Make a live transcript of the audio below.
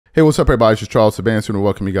Hey, what's up, everybody? It's Charles Sebastian, and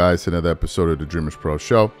welcome you guys to another episode of the Dreamers Pro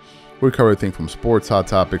Show. We cover everything from sports, hot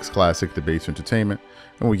topics, classic debates, entertainment,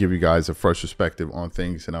 and we give you guys a fresh perspective on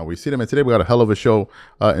things and how we see them. And today we got a hell of a show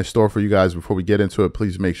in store for you guys. Before we get into it,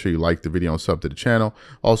 please make sure you like the video and sub to the channel.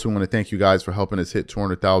 Also, we want to thank you guys for helping us hit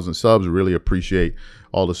 200,000 subs. We really appreciate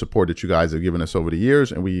all the support that you guys have given us over the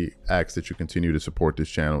years, and we ask that you continue to support this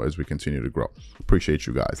channel as we continue to grow. Appreciate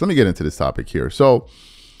you guys. Let me get into this topic here. So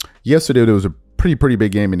yesterday there was a pretty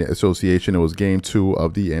big game in the association. It was game 2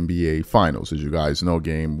 of the NBA Finals. As you guys know,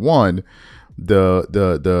 game 1,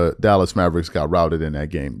 the Dallas Mavericks got routed in that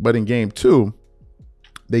game. But in game 2,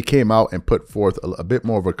 they came out and put forth a bit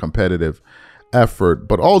more of a competitive effort.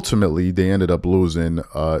 But ultimately, they ended up losing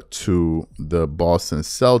to the Boston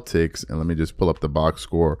Celtics. And let me just pull up the box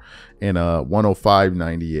score in a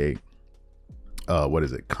 105-98.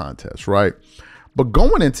 Contest, right? But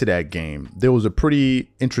going into that game, there was a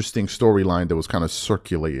pretty interesting storyline that was kind of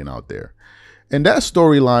circulating out there. And that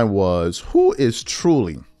storyline was, who is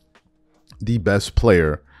truly the best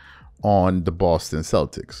player on the Boston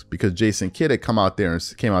Celtics? Because Jason Kidd had came out there and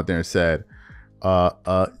said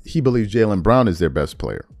he believes Jaylen Brown is their best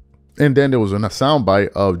player. And then there was a soundbite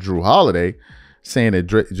of Jrue Holiday saying that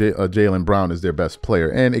Jaylen Brown is their best player.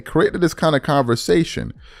 And it created this kind of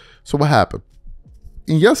conversation. So what happened?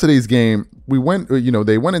 In yesterday's game, they went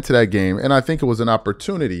into that game, and I think it was an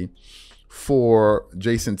opportunity for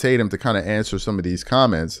Jason Tatum to kind of answer some of these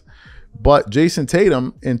comments. But Jason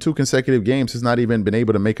Tatum, in 2 consecutive games, has not even been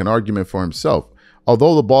able to make an argument for himself.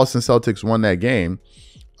 Although the Boston Celtics won that game,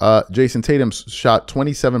 Jason Tatum shot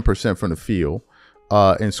 27% from the field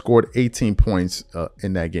and scored 18 points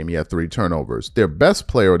in that game. He had 3 turnovers. Their best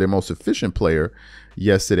player, or their most efficient player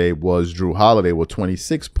yesterday, was Jrue Holiday with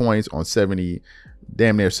 26 points on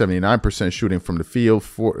damn near 79% shooting from the field,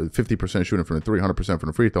 50% shooting from the 3, 100% from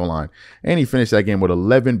the free throw line. And he finished that game with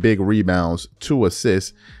 11 big rebounds, 2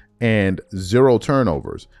 assists, and 0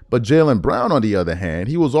 turnovers. But Jaylen Brown, on the other hand,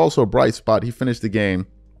 he was also a bright spot. He finished the game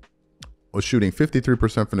was shooting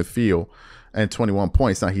 53% from the field and 21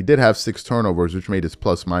 points. Now, he did have 6 turnovers, which made his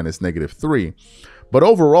plus-minus -3. But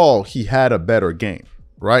overall, he had a better game,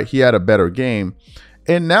 right? He had a better game.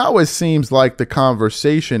 And now it seems like the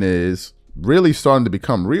conversation is really starting to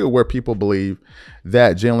become real, where people believe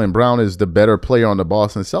that Jaylen Brown is the better player on the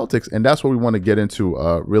Boston Celtics. And that's what we want to get into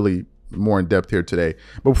really more in depth here today.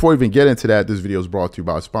 But before we even get into that, this video is brought to you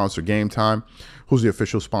by our sponsor, Game Time, who's the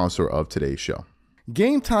official sponsor of today's show.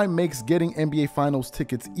 Game Time makes getting NBA Finals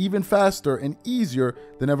tickets even faster and easier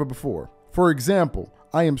than ever before. For example,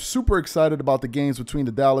 I am super excited about the games between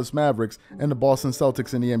the Dallas Mavericks and the Boston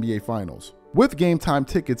Celtics in the NBA Finals. With Game Time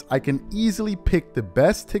tickets, I can easily pick the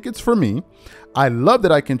best tickets for me. I love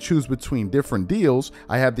that I can choose between different deals.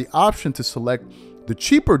 I have the option to select the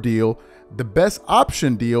cheaper deal, the best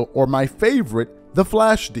option deal, or my favorite, the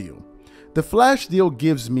flash deal. The flash deal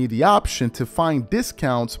gives me the option to find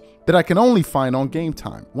discounts that I can only find on Game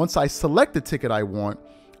Time. Once I select the ticket I want,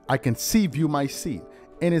 I can view my seat.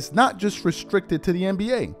 And it's not just restricted to the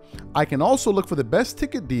NBA. I can also look for the best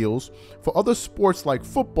ticket deals for other sports like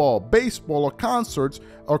football, baseball, or concerts,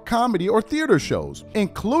 or comedy or theater shows.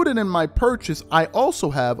 Included in my purchase, I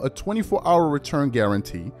also have a 24-hour return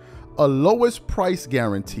guarantee, a lowest price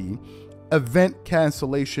guarantee, event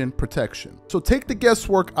cancellation protection. So take the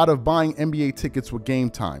guesswork out of buying NBA tickets with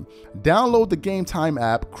Game Time. Download the Game Time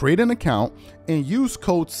app, create an account, and use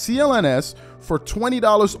code CLNS for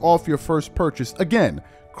 $20 off your first purchase. Again,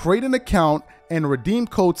 create an account and redeem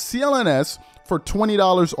code CLNS for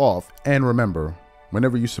 $20 off. And remember,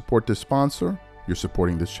 whenever you support this sponsor, you're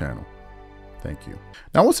supporting this channel. Thank you.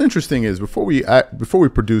 Now, what's interesting is before we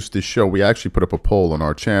produced this show, we actually put up a poll on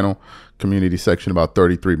our channel community section about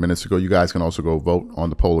 33 minutes ago. You guys can also go vote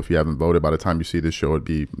on the poll if you haven't voted. By the time you see this show, it'd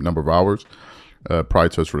be a number of hours prior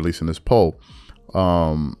to us releasing this poll.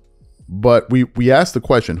 But we asked the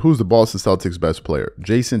question, who's the Boston Celtics best player,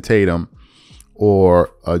 Jason Tatum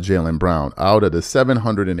or Jaylen Brown? Out of the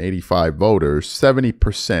 785 voters,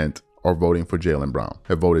 70% are voting for Jaylen Brown,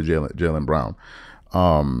 have voted Jaylen Brown.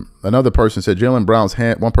 Another person said one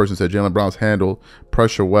person said Jaylen Brown's handled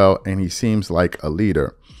pressure well, and he seems like a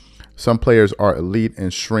leader. Some players are elite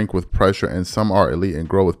and shrink with pressure, and some are elite and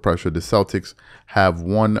grow with pressure. The Celtics have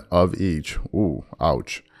one of each. Ooh,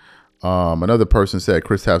 ouch. Another person said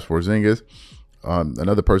Kristaps Porzingis.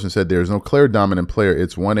 Another person said there's no clear dominant player.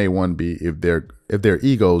 It's 1A, 1B. If their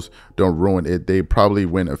egos don't ruin it, they probably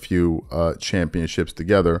win a few championships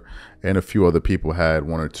together. And a few other people had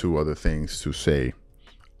 1 or 2 other things to say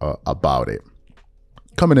about it.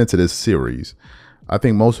 Coming into this series, I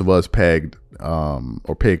think most of us picked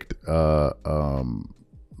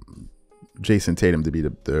Jason Tatum to be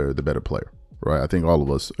the better player, right? I think all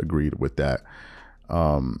of us agreed with that.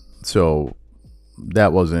 So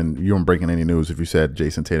that wasn't, you weren't breaking any news if you said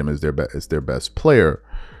Jason Tatum is their best player.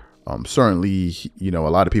 Certainly, you know, a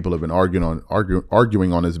lot of people have been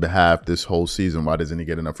arguing on his behalf this whole season. Why doesn't he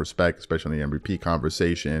get enough respect, especially in the MVP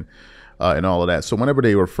conversation and all of that? So whenever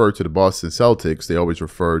they refer to the Boston Celtics, they always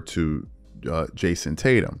refer to Jason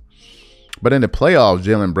Tatum. But in the playoffs,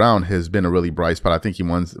 Jaylen Brown has been a really bright spot. I think he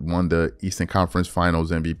won the Eastern Conference Finals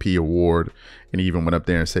MVP award, and he even went up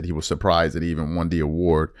there and said he was surprised that he even won the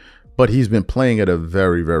award. But he's been playing at a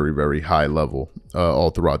very, very, very high level all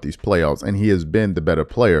throughout these playoffs. And he has been the better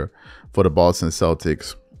player for the Boston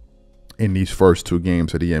Celtics in these first 2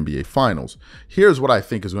 games of the NBA Finals. Here's what I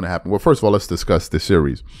think is going to happen. Well, first of all, let's discuss this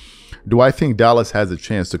series. Do I think Dallas has a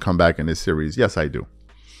chance to come back in this series? Yes, I do.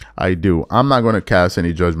 I do. I'm not going to cast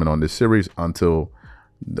any judgment on this series until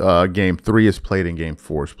Game 3 is played and Game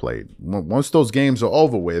 4 is played. Once those games are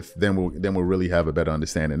over with, then we'll really have a better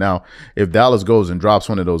understanding. Now, if Dallas goes and drops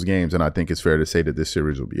one of those games, then I think it's fair to say that this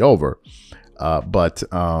series will be over. But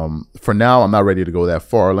for now, I'm not ready to go that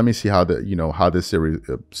far. Let me see how this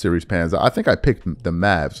series pans out. I think I picked the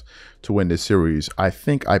Mavs to win this series. I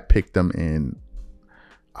think I picked them in,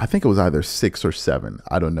 I think it was either 6 or 7.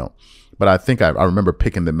 I don't know. But I think I remember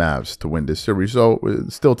picking the Mavs to win this series. So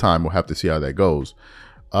still time. We'll have to see how that goes.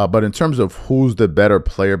 But in terms of who's the better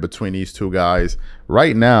player between these two guys,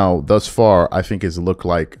 right now, thus far, I think it's looked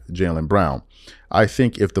like Jaylen Brown. I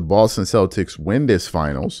think if the Boston Celtics win this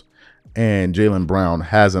finals and Jaylen Brown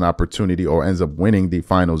has an opportunity or ends up winning the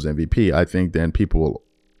finals MVP, I think then people will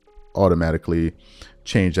automatically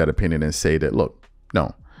change that opinion and say that, look,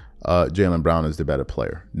 no, Jaylen Brown is the better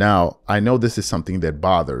player. Now, I know this is something that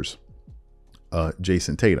bothers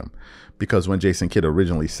Jason Tatum, because when Jason Kidd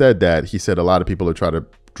originally said that, he said a lot of people are trying to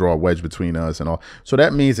draw a wedge between us and all. So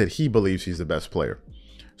that means that he believes he's the best player.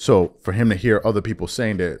 So for him to hear other people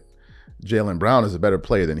saying that Jaylen Brown is a better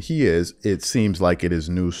player than he is, it seems like it is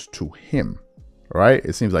news to him, right?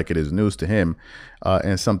 It seems like it is news to him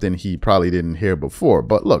and something he probably didn't hear before.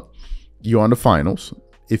 But look, you're on the finals.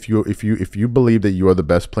 If you believe that you are the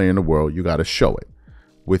best player in the world, you got to show it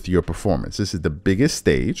with your performance. This is the biggest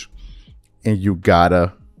stage, and you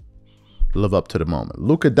gotta live up to the moment.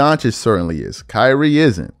 Luka Doncic certainly is. Kyrie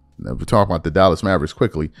isn't. Now, we're talking about the Dallas Mavericks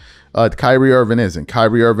quickly. Kyrie Irving isn't.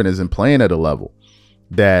 Kyrie Irving isn't playing at a level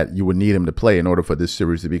that you would need him to play in order for this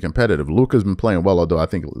series to be competitive. Luka's been playing well, although I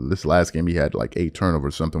think this last game he had like 8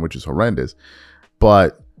 turnovers or something, which is horrendous.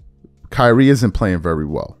 But Kyrie isn't playing very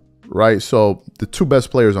well, right? So the 2 best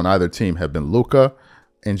players on either team have been Luka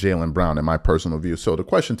and Jaylen Brown, in my personal view. So the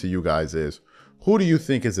question to you guys is, who do you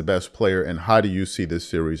think is the best player, and how do you see this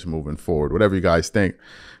series moving forward? Whatever you guys think,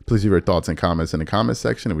 please leave your thoughts and comments in the comment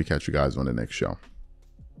section, and we catch you guys on the next show.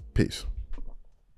 Peace.